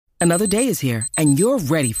Another day is here, and you're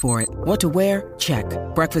ready for it. What to wear? Check.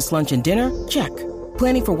 Breakfast, lunch, and dinner? Check.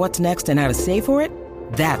 Planning for what's next and how to save for it?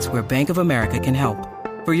 That's where Bank of America can help.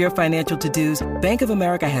 For your financial to-dos, Bank of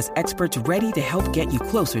America has experts ready to help get you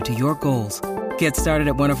closer to your goals. Get started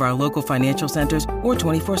at one of our local financial centers or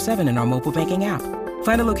 24/7 in our mobile banking app.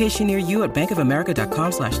 Find a location near you at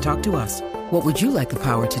bankofamerica.com/talktous. What would you like the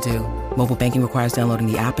power to do? Mobile banking requires downloading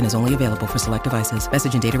the app and is only available for select devices.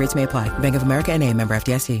 Message and data rates may apply. Bank of America N.A., member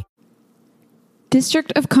FDIC.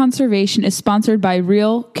 District of Conservation is sponsored by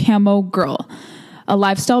Real Camo Girl, a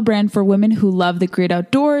lifestyle brand for women who love the great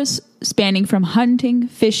outdoors, spanning from hunting,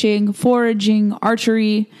 fishing, foraging,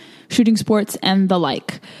 archery, shooting sports, and the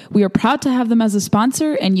like. We are proud to have them as a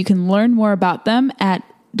sponsor, and you can learn more about them at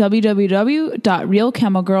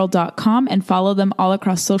www.realcamogirl.com and follow them all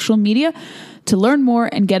across social media to learn more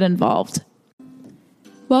and get involved.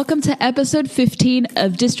 Welcome to episode 15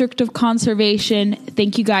 of District of Conservation.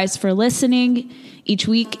 Thank you guys for listening each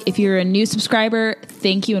week. If you're a new subscriber,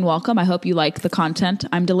 thank you and welcome. I hope you like the content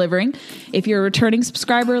I'm delivering. If you're a returning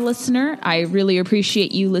subscriber listener, I really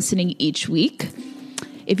appreciate you listening each week.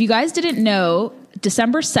 If you guys didn't know,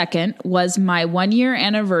 December 2nd was my 1-year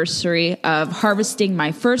anniversary of harvesting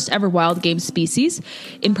my first ever wild game species,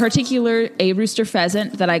 in particular a rooster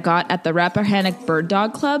pheasant that I got at the Rappahannock Bird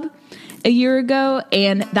Dog Club a year ago.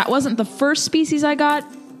 And that wasn't the first species I got,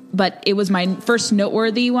 but it was my first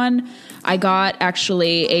noteworthy one. I got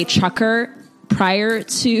actually a chucker prior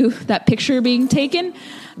to that picture being taken,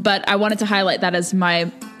 but I wanted to highlight that as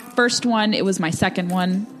my first one. It was my second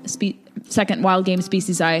one, second wild game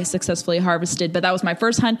species I successfully harvested, but that was my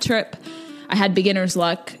first hunt trip. I had beginner's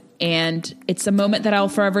luck, and it's a moment that I'll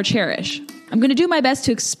forever cherish. I'm going to do my best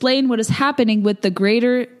to explain what is happening with the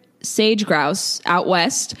greater sage grouse out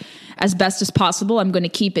west as best as possible. I'm going to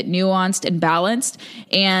keep it nuanced and balanced,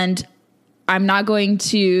 and I'm not going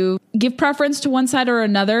to give preference to one side or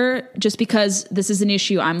another just because this is an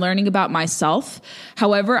issue I'm learning about myself.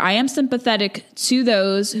 However, I am sympathetic to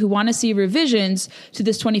those who want to see revisions to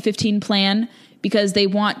this 2015 plan because they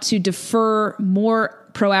want to defer more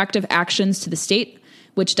proactive actions to the state,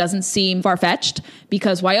 which doesn't seem far-fetched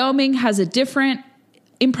because Wyoming has a different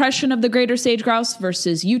impression of the greater sage grouse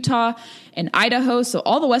versus Utah and Idaho. So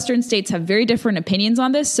all the Western states have very different opinions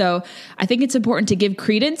on this. So I think it's important to give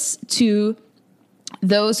credence to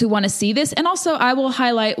those who want to see this. And also I will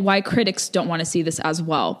highlight why critics don't want to see this as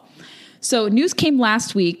well. So news came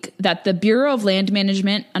last week that the Bureau of Land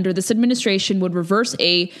Management under this administration would reverse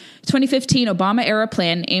a 2015 Obama era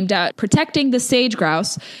plan aimed at protecting the sage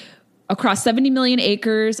grouse across 70 million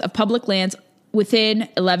acres of public lands within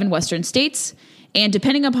 11 Western states. And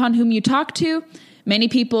depending upon whom you talk to, many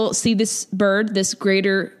people see this bird, this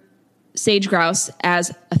greater sage grouse,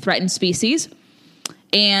 as a threatened species.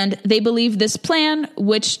 And they believe this plan,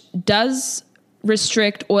 which does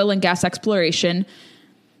restrict oil and gas exploration,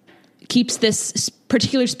 keeps this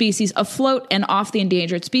particular species afloat and off the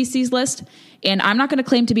endangered species list. And I'm not going to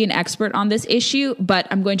claim to be an expert on this issue, but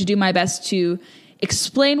I'm going to do my best to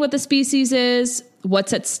explain what the species is,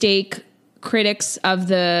 what's at stake, critics of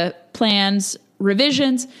the plan's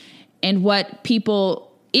revisions, and what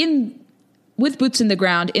people with boots in the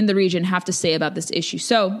ground in the region have to say about this issue.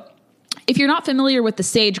 So if you're not familiar with the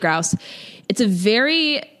sage grouse, it's a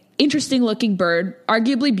very interesting looking bird,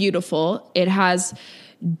 arguably beautiful. It has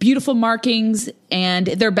beautiful markings, and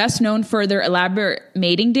they're best known for their elaborate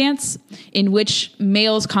mating dance in which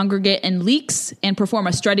males congregate in leeks and perform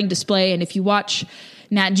a strutting display. And if you watch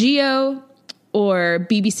Nat Geo or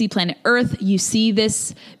BBC Planet Earth, you see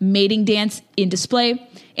this mating dance in display,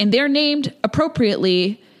 and they're named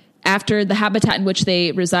appropriately after the habitat in which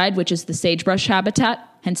they reside, which is the sagebrush habitat,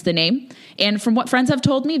 hence the name. And from what friends have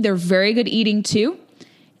told me, they're very good eating too.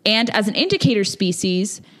 And as an indicator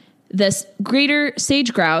species, this greater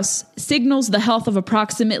sage grouse signals the health of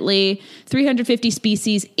approximately 350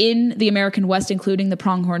 species in the American West, including the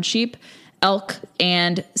pronghorn sheep, elk,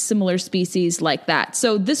 and similar species like that.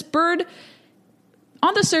 So this bird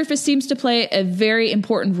on the surface seems to play a very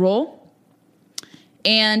important role.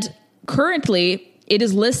 And currently it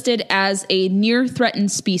is listed as a near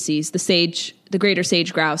threatened species, the greater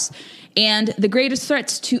sage grouse. And the greatest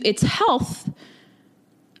threats to its health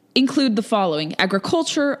include the following: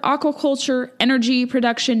 agriculture, aquaculture, energy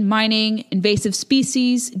production, mining, invasive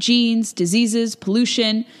species, genes, diseases,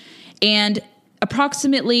 pollution, and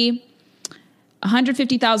approximately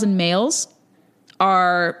 150,000 males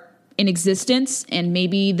are in existence, and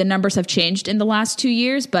maybe the numbers have changed in the last 2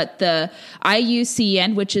 years, but the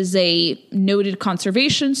IUCN, which is a noted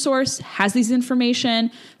conservation source, has these information.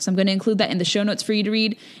 So I'm going to include that in the show notes for you to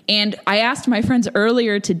read. And I asked my friends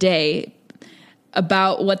earlier today,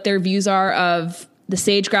 about what their views are of the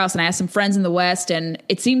sage grouse, and I asked some friends in the West, and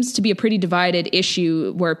it seems to be a pretty divided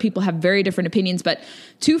issue where people have very different opinions. But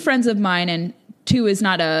two friends of mine, and two is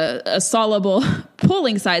not a soluble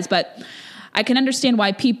polling size, but I can understand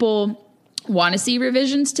why people want to see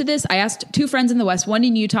revisions to this. I asked two friends in the West, one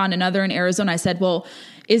in Utah and another in Arizona. I said, well,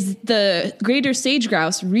 is the greater sage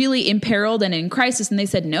grouse really imperiled and in crisis? And they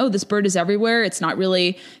said, no, this bird is everywhere. It's not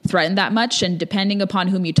really threatened that much. And depending upon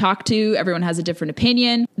whom you talk to, everyone has a different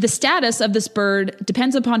opinion. The status of this bird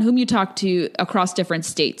depends upon whom you talk to across different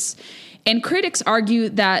states. And critics argue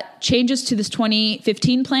that changes to this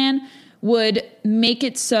 2015 plan would make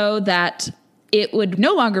it so that it would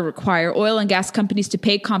no longer require oil and gas companies to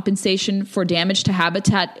pay compensation for damage to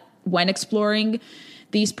habitat when exploring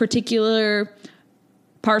these particular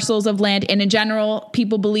parcels of land. And in general,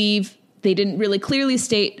 people believe, they didn't really clearly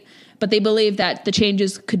state, but they believe that the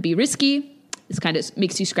changes could be risky. This kind of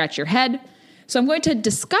makes you scratch your head. So I'm going to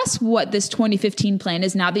discuss what this 2015 plan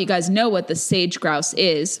is now that you guys know what the sage grouse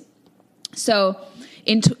is. So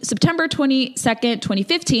in September 22nd,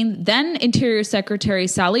 2015, then Interior Secretary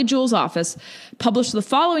Sally Jewell's office published the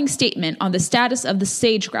following statement on the status of the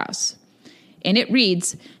sage grouse. And it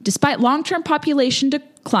reads, despite long-term population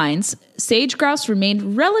declines, sage grouse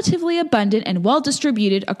remained relatively abundant and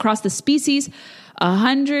well-distributed across the species'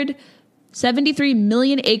 173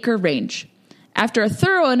 million acre range. After a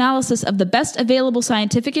thorough analysis of the best available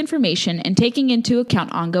scientific information and taking into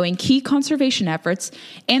account ongoing key conservation efforts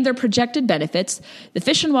and their projected benefits, the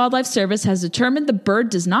Fish and Wildlife Service has determined the bird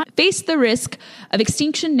does not face the risk of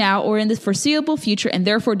extinction now or in the foreseeable future and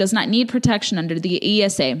therefore does not need protection under the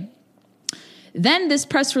ESA. Then this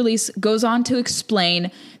press release goes on to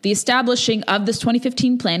explain the establishing of this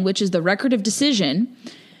 2015 plan, which is the record of decision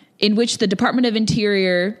in which the Department of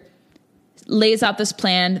Interior lays out this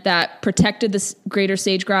plan that protected this greater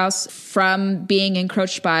sage grouse from being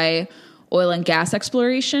encroached by oil and gas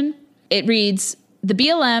exploration. It reads, the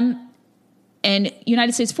BLM and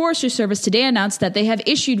United States Forestry Service today announced that they have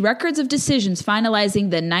issued records of decisions finalizing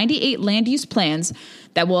the 98 land use plans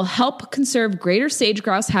that will help conserve greater sage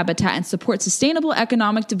grouse habitat and support sustainable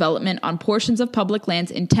economic development on portions of public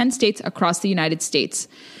lands in 10 states across the United States.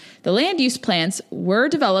 The land use plans were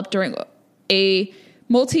developed during a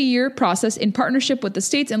multi-year process in partnership with the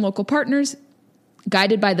states and local partners,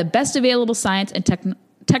 guided by the best available science and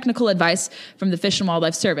technical advice from the Fish and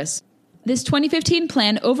Wildlife Service. This 2015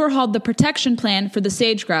 plan overhauled the protection plan for the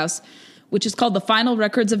sage grouse, which is called the Final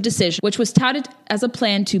Records of Decision, which was touted as a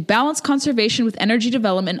plan to balance conservation with energy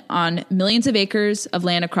development on millions of acres of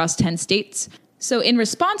land across 10 states. So in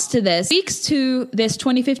response to this, tweaks to this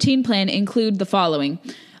 2015 plan include the following.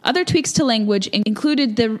 Other tweaks to language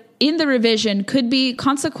included in the revision could be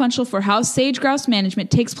consequential for how sage grouse management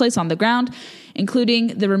takes place on the ground, including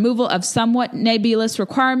the removal of somewhat nebulous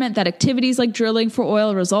requirement that activities like drilling for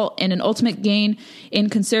oil result in an ultimate gain in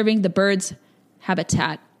conserving the bird's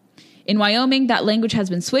habitat. In Wyoming, that language has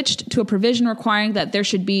been switched to a provision requiring that there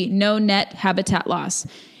should be no net habitat loss.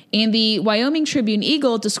 And the Wyoming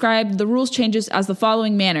Tribune-Eagle described the rules changes as the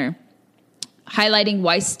following manner, highlighting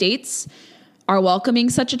why states are welcoming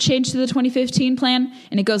such a change to the 2015 plan,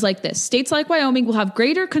 and it goes like this. States like Wyoming will have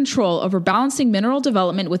greater control over balancing mineral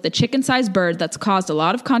development with the chicken-sized bird that's caused a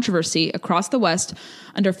lot of controversy across the West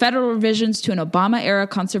under federal revisions to an Obama-era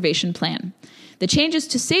conservation plan. The changes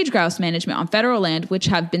to sage grouse management on federal land, which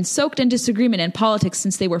have been soaked in disagreement in politics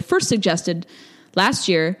since they were first suggested last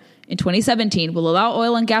year in 2017, will allow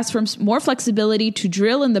oil and gas firms more flexibility to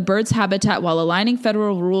drill in the bird's habitat while aligning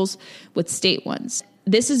federal rules with state ones.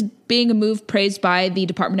 This is being a move praised by the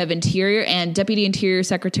Department of Interior, and Deputy Interior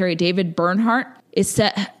Secretary David Bernhardt is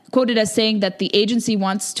quoted as saying that the agency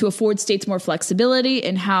wants to afford states more flexibility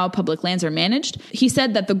in how public lands are managed. He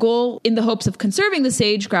said that the goal in the hopes of conserving the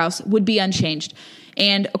sage grouse would be unchanged.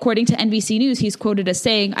 And according to NBC News, he's quoted as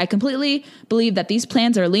saying, I completely believe that these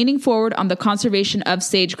plans are leaning forward on the conservation of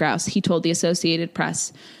sage grouse, he told the Associated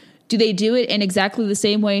Press. Do they do it in exactly the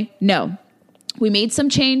same way? No. We made some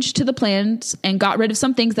change to the plans and got rid of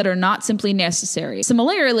some things that are not simply necessary.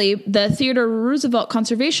 Similarly, the Theodore Roosevelt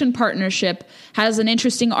Conservation Partnership has an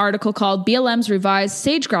interesting article called BLM's Revised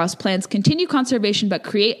Sage Grouse Plans Continue Conservation But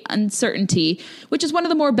Create Uncertainty, which is one of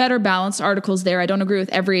the more better balanced articles there. I don't agree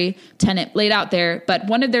with every tenet laid out there, but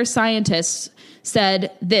one of their scientists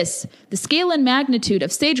said this, the scale and magnitude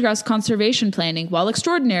of sage grouse conservation planning, while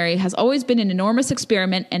extraordinary, has always been an enormous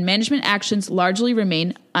experiment and management actions largely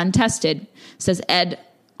remain untested, says Ed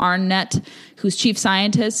Arnett, who's chief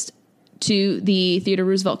scientist to the Theodore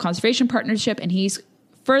Roosevelt Conservation Partnership. And he's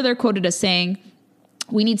further quoted as saying,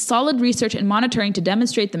 We need solid research and monitoring to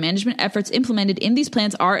demonstrate the management efforts implemented in these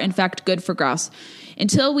plans are, in fact, good for grouse.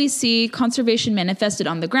 Until we see conservation manifested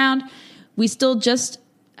on the ground, we still just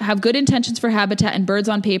have good intentions for habitat and birds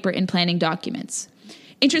on paper in planning documents.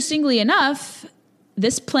 Interestingly enough,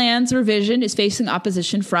 this plan's revision is facing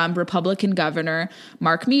opposition from Republican Governor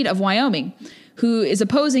Mark Mead of Wyoming, who is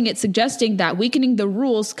opposing it, suggesting that weakening the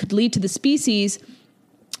rules could lead to the species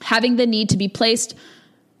having the need to be placed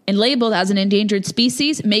and labeled as an endangered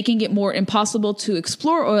species, making it more impossible to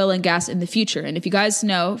explore oil and gas in the future. And if you guys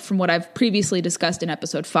know from what I've previously discussed in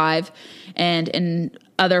episode 5 and in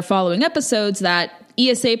other following episodes, that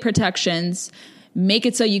ESA protections make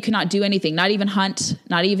it so you cannot do anything, not even hunt,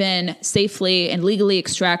 not even safely and legally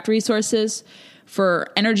extract resources for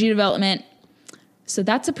energy development. So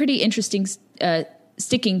that's a pretty interesting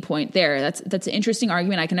sticking point there. That's an interesting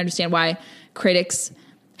argument. I can understand why critics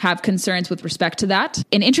have concerns with respect to that.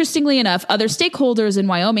 And interestingly enough, other stakeholders in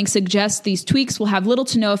Wyoming suggest these tweaks will have little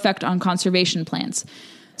to no effect on conservation plans.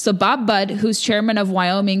 So Bob Budd, who's chairman of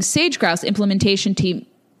Wyoming's sage grouse implementation team,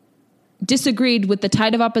 disagreed with the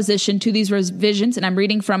tide of opposition to these revisions. And I'm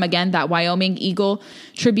reading from, again, that Wyoming Eagle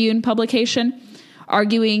Tribune publication,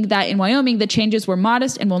 arguing that in Wyoming, the changes were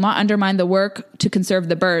modest and will not undermine the work to conserve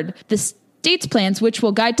the bird. The state's plans, which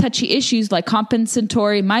will guide touchy issues like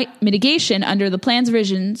compensatory mitigation under the plan's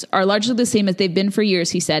revisions, are largely the same as they've been for years,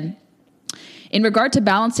 he said. In regard to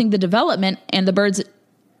balancing the development and the bird's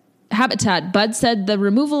habitat, Budd said the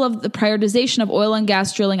removal of the prioritization of oil and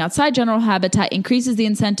gas drilling outside general habitat increases the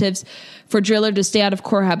incentives for driller to stay out of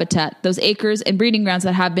core habitat, those acres and breeding grounds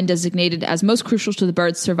that have been designated as most crucial to the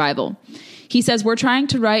bird's survival. He says, we're trying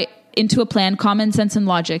to write into a plan common sense and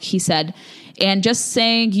logic, he said, and just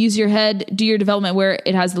saying use your head, do your development where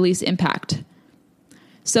it has the least impact.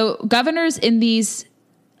 So governors in these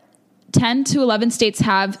 10 to 11 states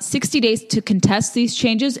have 60 days to contest these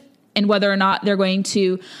changes and whether or not they're going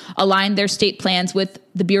to align their state plans with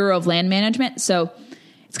the Bureau of Land Management. So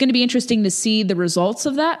it's going to be interesting to see the results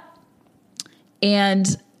of that. And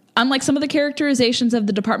unlike some of the characterizations of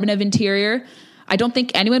the Department of Interior, I don't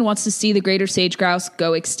think anyone wants to see the greater sage grouse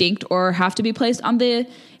go extinct or have to be placed on the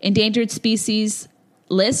endangered species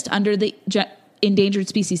list under the Endangered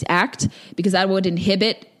Species Act, because that would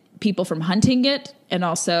inhibit people from hunting it and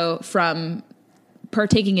also from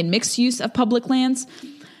partaking in mixed use of public lands.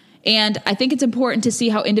 And I think it's important to see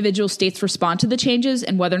how individual states respond to the changes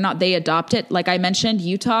and whether or not they adopt it. Like I mentioned,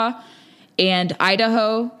 Utah and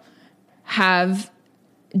Idaho have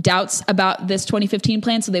doubts about this 2015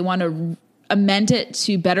 plan, so they want to amend it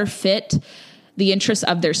to better fit the interests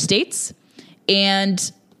of their states.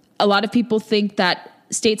 And a lot of people think that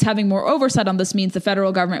states having more oversight on this means the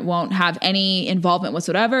federal government won't have any involvement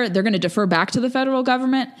whatsoever. They're going to defer back to the federal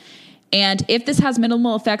government. And if this has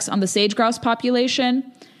minimal effects on the sage grouse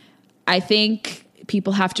population, I think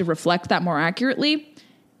people have to reflect that more accurately.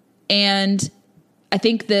 And I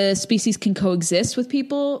think the species can coexist with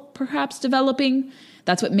people perhaps developing.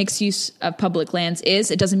 That's what mixed use of public lands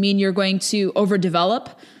is. It doesn't mean you're going to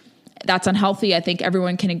overdevelop. That's unhealthy. I think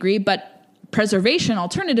everyone can agree. But preservation,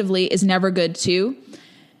 alternatively, is never good too,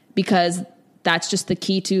 because that's just the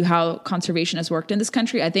key to how conservation has worked in this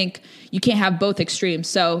country. I think you can't have both extremes.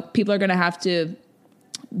 So people are going to have to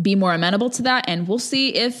be more amenable to that. And we'll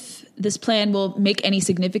see if this plan will make any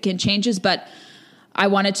significant changes. But I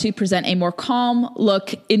wanted to present a more calm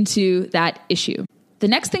look into that issue. The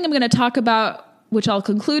next thing I'm going to talk about, which I'll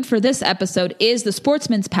conclude for this episode, is the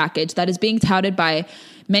sportsman's package that is being touted by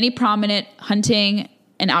many prominent hunting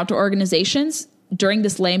and outdoor organizations during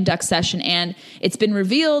this lame duck session. And it's been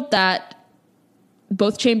revealed that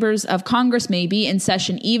both chambers of Congress may be in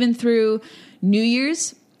session even through New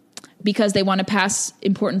Year's, because they want to pass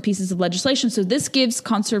important pieces of legislation. So this gives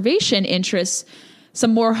conservation interests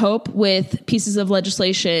some more hope with pieces of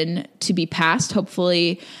legislation to be passed,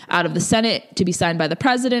 hopefully out of the Senate to be signed by the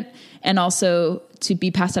president, and also to be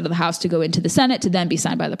passed out of the House to go into the Senate to then be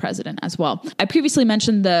signed by the president as well. I previously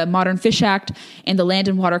mentioned the Modern Fish Act and the Land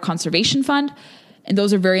and Water Conservation Fund, and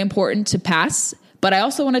those are very important to pass. But I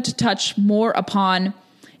also wanted to touch more upon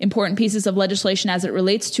important pieces of legislation as it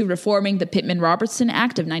relates to reforming the Pittman-Robertson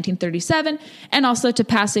Act of 1937 and also to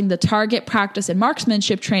passing the Target Practice and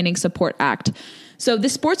Marksmanship Training Support Act. So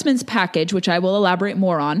this sportsman's package, which I will elaborate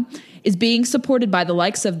more on, is being supported by the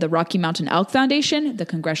likes of the Rocky Mountain Elk Foundation, the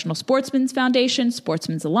Congressional Sportsmen's Foundation,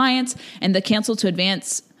 Sportsmen's Alliance, and the Council to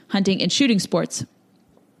Advance Hunting and Shooting Sports.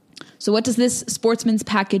 So what does this sportsman's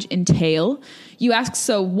package entail? You ask,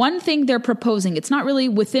 so one thing they're proposing, it's not really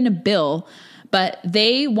within a bill, but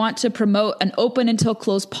they want to promote an open until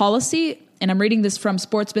closed policy. And I'm reading this from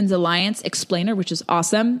Sportsmen's Alliance Explainer, which is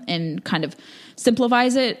awesome and kind of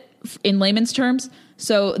simplifies it in layman's terms.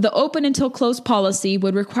 So the open until closed policy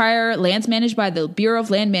would require lands managed by the Bureau of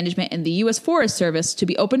Land Management and the U.S. Forest Service to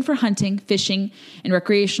be open for hunting, fishing, and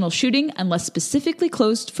recreational shooting unless specifically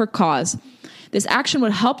closed for cause. This action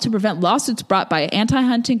would help to prevent lawsuits brought by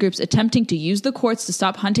anti-hunting groups attempting to use the courts to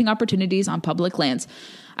stop hunting opportunities on public lands.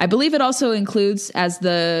 I believe it also includes, as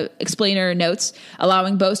the explainer notes,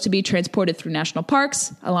 allowing bows to be transported through national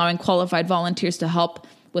parks, allowing qualified volunteers to help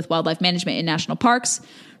with wildlife management in national parks,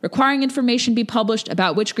 requiring information be published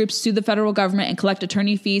about which groups sue the federal government and collect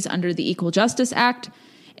attorney fees under the Equal Justice Act.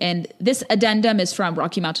 And this addendum is from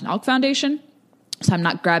Rocky Mountain Elk Foundation, so I'm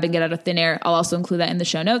not grabbing it out of thin air. I'll also include that in the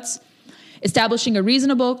show notes. Establishing a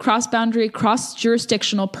reasonable cross-boundary,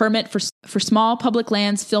 cross-jurisdictional permit for small public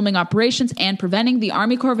lands filming operations and preventing the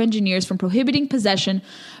Army Corps of Engineers from prohibiting possession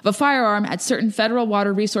of a firearm at certain federal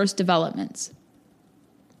water resource developments.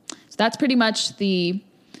 So that's pretty much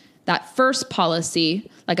that first policy.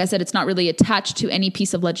 Like I said, it's not really attached to any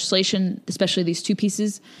piece of legislation, especially these two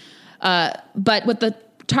pieces. But what the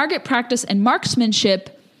Target Practice and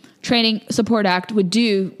Marksmanship Training Support Act would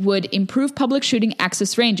improve public shooting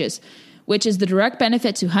access ranges, which is the direct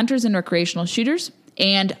benefit to hunters and recreational shooters.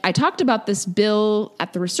 And I talked about this bill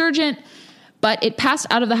at the Resurgent, but it passed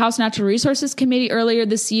out of the House Natural Resources Committee earlier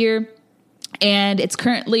this year. And it's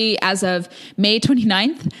currently, as of May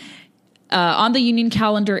 29th, on the union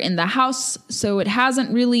calendar in the House. So it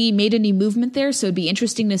hasn't really made any movement there. So it'd be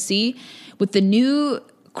interesting to see with the new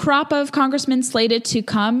crop of congressmen slated to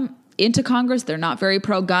come into Congress. They're not very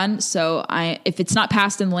pro-gun. So if it's not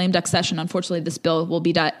passed in the lame duck session, unfortunately, this bill will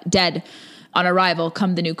be dead on arrival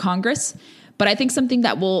come the new Congress. But I think something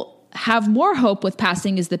that will have more hope with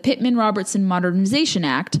passing is the Pittman-Robertson Modernization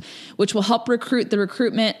Act, which will help improve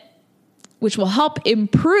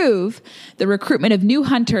the recruitment of new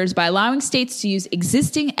hunters by allowing states to use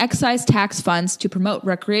existing excise tax funds to promote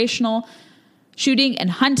recreational shooting and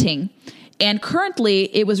hunting. And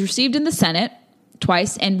currently, it was received in the Senate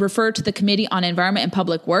twice and referred to the Committee on Environment and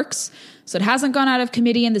Public Works. So it hasn't gone out of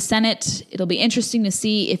committee in the Senate. It'll be interesting to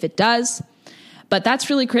see if it does. But that's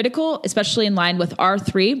really critical, especially in line with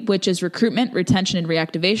R3, which is recruitment, retention, and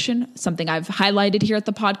reactivation, something I've highlighted here at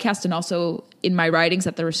the podcast and also in my writings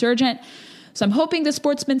at the Resurgent. So I'm hoping the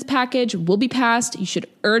sportsman's package will be passed. You should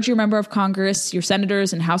urge your member of Congress, your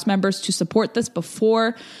senators and House members to support this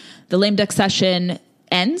before the lame duck session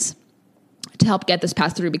ends to help get this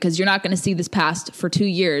passed through, because you're not going to see this passed for 2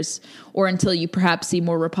 years or until you perhaps see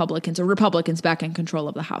more Republicans back in control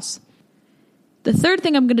of the House. The third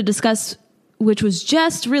thing I'm going to discuss, which was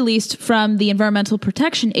just released from the Environmental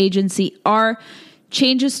Protection Agency, are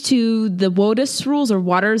changes to the WOTUS rules, or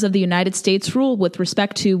Waters of the United States rule, with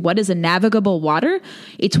respect to what is a navigable water,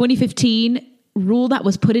 a 2015 rule that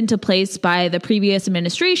was put into place by the previous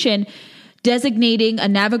administration, designating a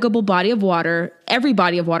navigable body of water, every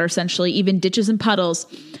body of water essentially, even ditches and puddles,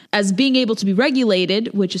 as being able to be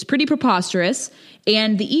regulated, which is pretty preposterous.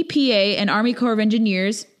 And the EPA and Army Corps of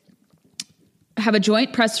Engineers have a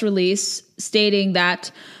joint press release stating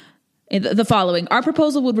that the following: our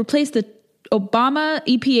proposal would replace the Obama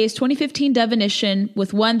EPA's 2015 definition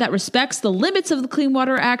with one that respects the limits of the Clean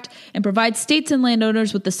Water Act and provides states and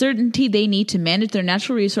landowners with the certainty they need to manage their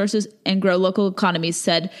natural resources and grow local economies,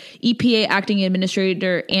 said EPA Acting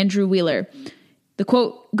Administrator Andrew Wheeler. The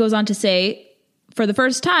quote goes on to say, for the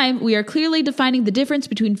first time, we are clearly defining the difference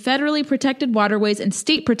between federally protected waterways and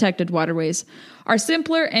state protected waterways. Our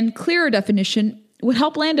simpler and clearer definition would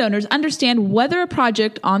help landowners understand whether a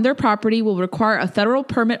project on their property will require a federal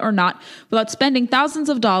permit or not without spending thousands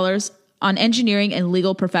of dollars on engineering and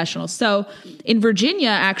legal professionals. So in Virginia,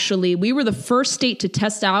 actually, we were the first state to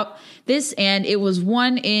test out this, and it was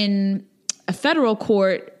won in a federal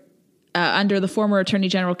court under the former Attorney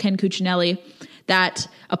General Ken Cuccinelli, that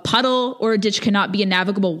a puddle or a ditch cannot be a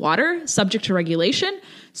navigable water subject to regulation.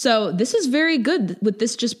 So this is very good with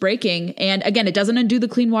this just breaking. And again, it doesn't undo the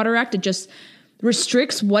Clean Water Act. It just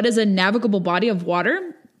restricts what is a navigable body of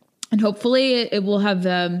water. And hopefully it will have,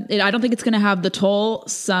 I don't think it's going to have the toll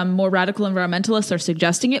some more radical environmentalists are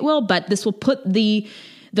suggesting it will, but this will put the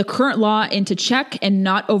current law into check and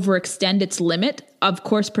not overextend its limit. Of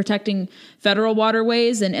course, protecting federal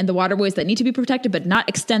waterways and the waterways that need to be protected, but not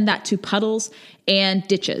extend that to puddles and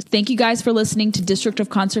ditches. Thank you guys for listening to District of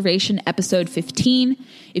Conservation, episode 15.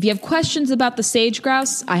 If you have questions about the sage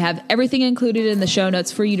grouse, I have everything included in the show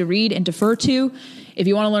notes for you to read and defer to. If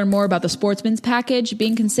you want to learn more about the sportsman's package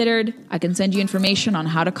being considered, I can send you information on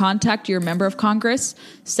how to contact your member of Congress,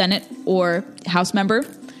 Senate, or House member.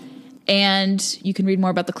 And you can read more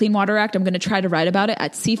about the Clean Water Act. I'm going to try to write about it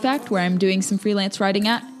at CFACT, where I'm doing some freelance writing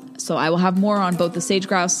at. So I will have more on both the sage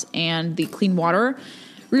grouse and the clean water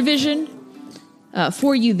revision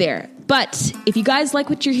for you there. But if you guys like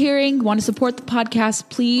what you're hearing, want to support the podcast,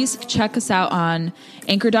 please check us out on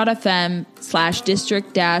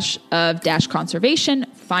anchor.fm/district-of-conservation.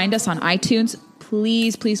 Find us on iTunes.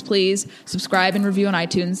 Please, please, please subscribe and review on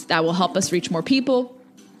iTunes. That will help us reach more people.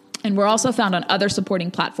 And we're also found on other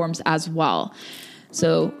supporting platforms as well.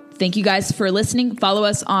 So thank you guys for listening. Follow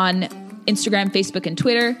us on Instagram, Facebook, and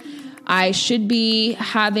Twitter. I should be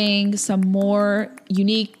having some more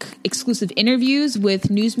unique, exclusive interviews with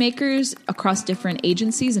newsmakers across different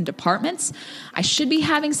agencies and departments. I should be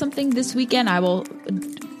having something this weekend. I will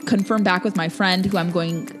confirm back with my friend who I'm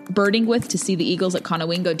going birding with to see the eagles at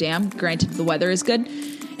Conowingo Dam. Granted, the weather is good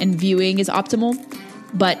and viewing is optimal,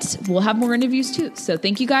 but we'll have more interviews too. So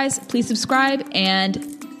thank you guys. Please subscribe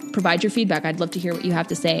and provide your feedback. I'd love to hear what you have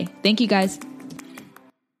to say. Thank you guys.